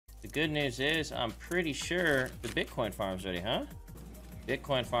good news is I'm pretty sure the Bitcoin farm's ready, huh?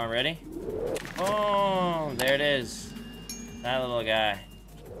 Bitcoin farm ready? Oh, there it is. That little guy.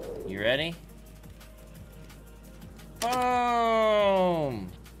 You ready? Boom!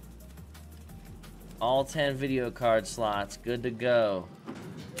 All 10 video card slots, good to go.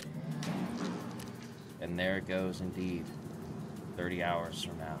 And there it goes indeed. 30 hours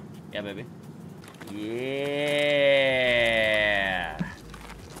from now. Yeah, baby. Yeah!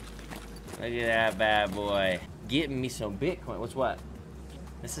 Look at that bad boy. Getting me some Bitcoin. What's what?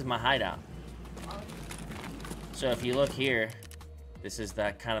 This is my hideout. So if you look here, this is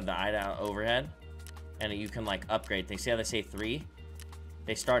the kind of the hideout overhead. And you can like upgrade things. See how they say 3?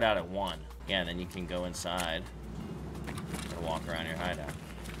 They start out at 1. Yeah, and then you can go inside and walk around your hideout.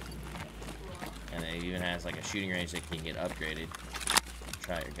 And it even has like a shooting range that can get upgraded.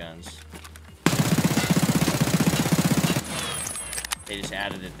 Try your guns. They just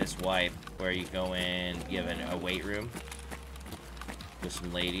added it this wipe where you go in, you have a weight room with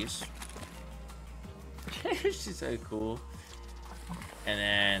some ladies. She's so cool. And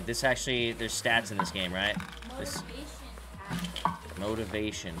then this actually, there's stats in this game, right?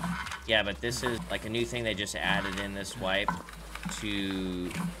 Motivation. Yeah, but this is like a new thing they just added in this wipe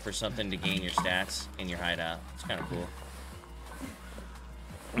for something to gain your stats in your hideout. It's kind of cool.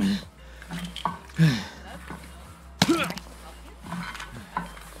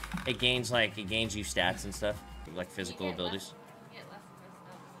 It gains you stats and stuff, like physical abilities.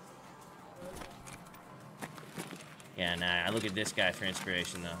 Yeah, nah, I look at this guy for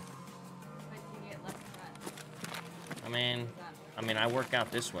inspiration, though. I mean, I work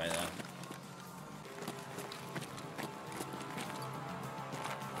out this way, though.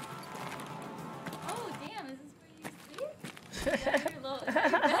 Oh, damn, is this where you sleep? Is that your little,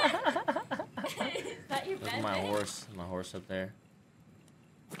 is that your bed? Look at my horse up there.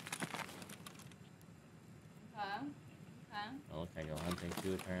 Oh, look, I go hunting,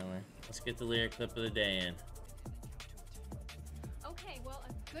 too, apparently. Let's get the lyric clip of the day in. Okay, well,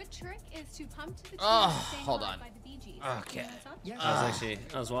 a good trick is to pump to the tune hold on. by the Bee Gees. Okay.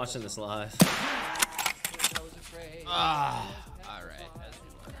 I was watching this live. Alright.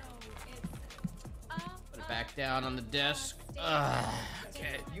 Put it back down on the desk.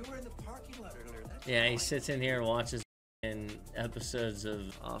 Okay. You were in the parking lot earlier. Yeah, he sits in here and watches in episodes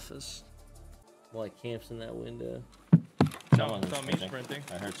of Office. While he camps in that window. Someone's sprinting.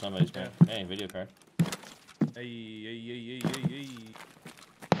 I heard somebody sprinting. Yeah. Hey, video card. Hey.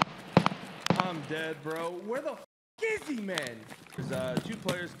 I'm dead, bro. Where the f is he, man? There's 2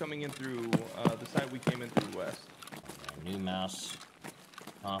 players coming in through the side we came in through west. New mouse.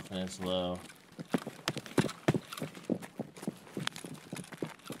 Confidence low.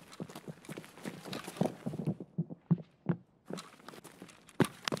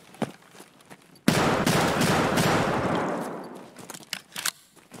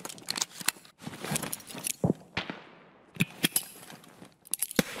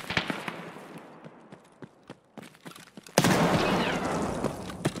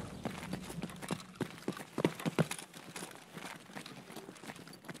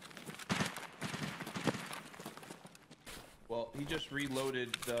 Well, he just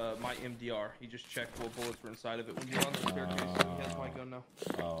reloaded my MDR. He just checked what bullets were inside of it when you were on the staircase. He has my gun now.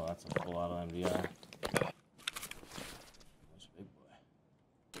 Oh, that's a full auto MDR. That's a big boy.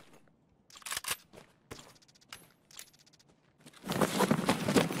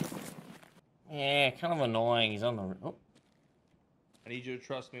 Yeah, kind of annoying. He's on the. Oh. I need you to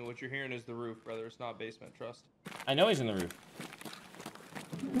trust me. What you're hearing is the roof, brother. It's not basement. Trust. I know he's in the roof.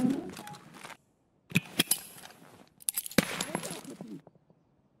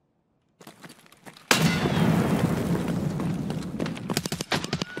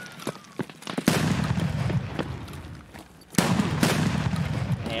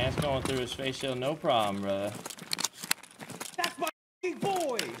 Yeah, it's going through his face shield, no problem, brother. That's my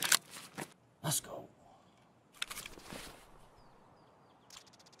boy. Let's go.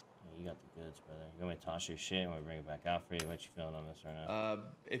 Yeah, you got the goods, brother. You want me to toss your shit and we bring it back out for you? What you feeling on this right now?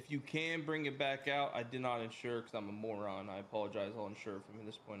 If you can bring it back out, I did not insure because I'm a moron. I apologize. I'll insure from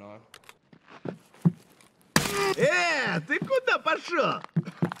this point on. Ты куда пошел?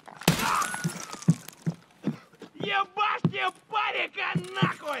 Ебашьте парика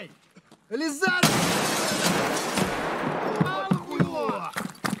нахуй! Лизан!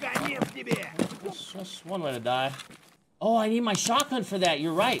 Конец тебе! That's one way to die. Oh, I need my shotgun for that.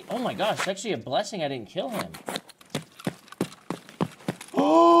 You're right. Oh my gosh, it's actually a blessing I didn't kill him.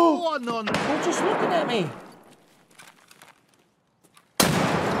 Oh! Он! They're just looking at me.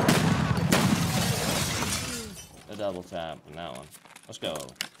 A double tap on that one. Let's go.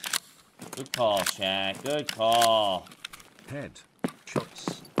 Good call, chat. Good call. Head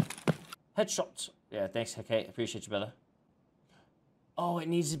shots. Headshots. Yeah, thanks, okay. Appreciate you, brother. Oh, it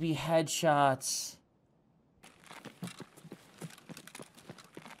needs to be headshots.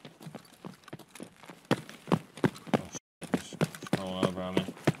 Oh, shit. Just scrolling over on me.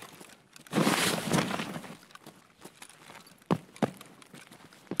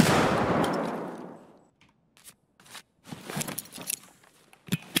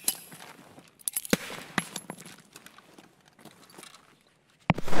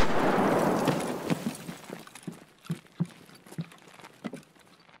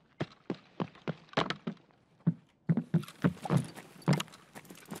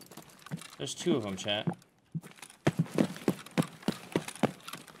 There's two of them, chat.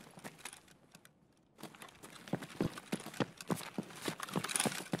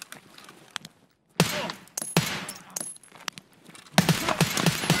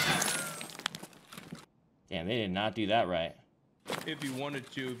 Damn, they did not do that right. If you wanted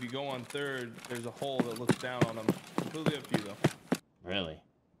to, if you go on third, there's a hole that looks down on them. Completely up to you, though. Really?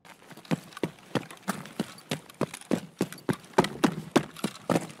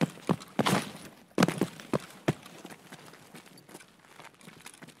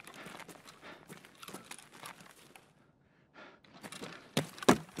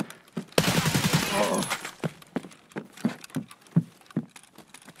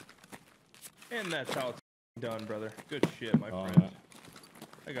 And that's how it's done, brother. Good shit, my friend. Man.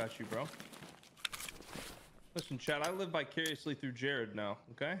 I got you, bro. Listen, Chad, I live vicariously through Jared now,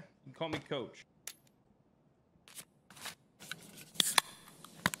 okay? You can call me Coach.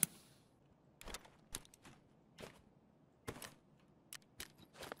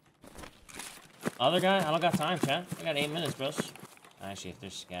 Other guy? I don't got time, chat. I got 8 minutes, bros. Actually, if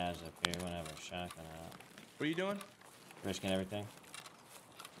there's scavs up here, whatever. Shotgun out. What are you doing? Risking everything.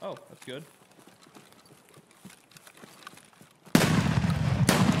 Oh, that's good.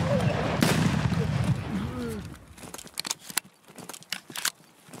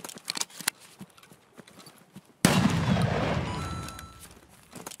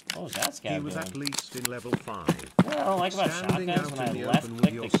 What was that scav He was doing? at least in level 5. What I don't like about Standing shotguns out when I in the left open with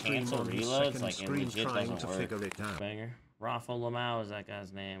click your to stream cancel on his reloads, second like it screen legit trying doesn't to work. figure it out. Banger. Rafa Lamau is that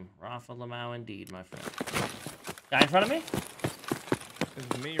guy's name. Rafa Lamau indeed, my friend. Guy in front of me? This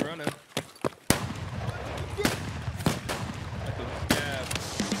is me running. That's a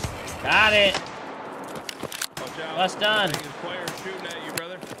scab. Got it! Watch out. What's done? I think his player is shooting at you,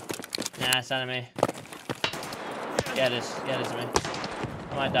 brother. Nah, it's not me. Yeah, it is. Yeah, it is me.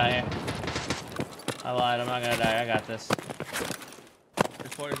 I might die here. I lied. I'm not gonna die. I got this.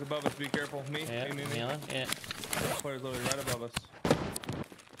 His player's above us. Be careful. Me. Yeah, Me. kneeling. Yeah. His player's literally right above us.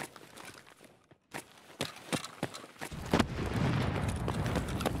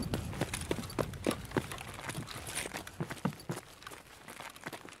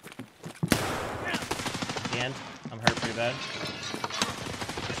 The end. I'm hurt pretty bad.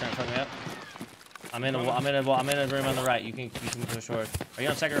 Just trying to fuck me up. I'm in a room on the right. You can push forward. Are you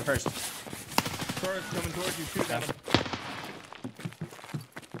on second or first? Car's coming towards you. Shoot at him.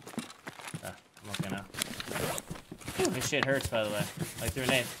 Ah, I'm okay now. This shit hurts, by the way. Like through an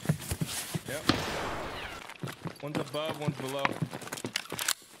nade. Yep. One's above, one's below.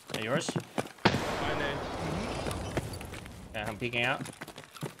 Is that yours? My nade. Yeah, I'm peeking out.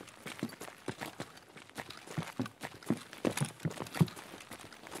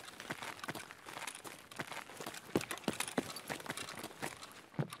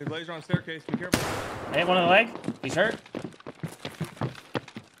 His laser on staircase. Be careful. I hit one on the leg. He's hurt.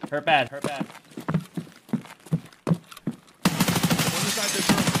 Hurt bad. Hurt bad. One inside this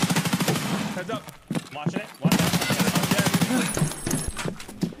room. Heads up. I'm watching it. Watch out. I'm dead.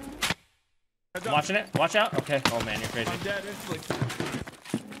 Heads I'm up. watching it. Watch out. Okay. Oh man, you're crazy. I'm dead instantly.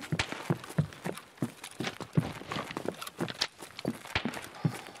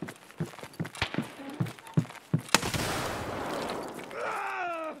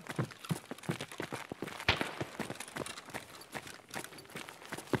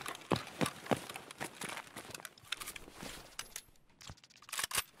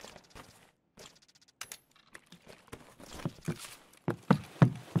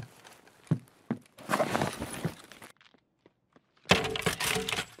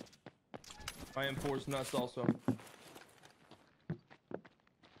 I am force nuts also.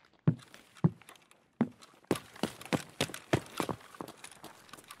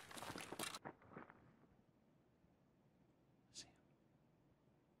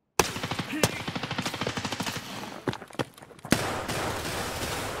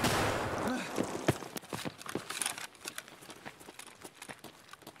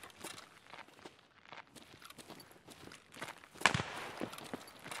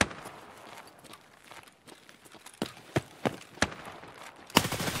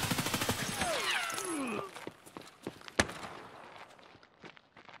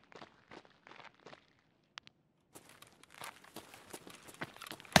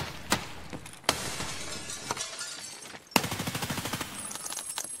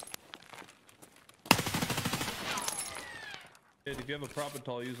 If you have a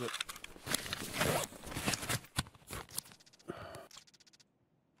Propital, use it.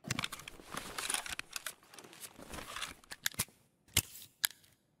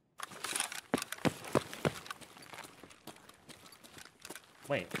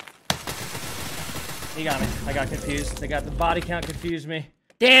 Wait. He got me. I got confused. They got the body count confused me.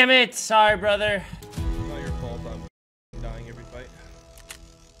 Damn it! Sorry, brother. It's not your fault. I'm dying every fight.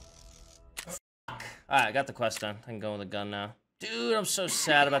 Alright, I got the quest done. I can go with a gun now. Dude, I'm so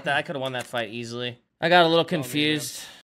sad about that. I could have won that fight easily. I got a little confused.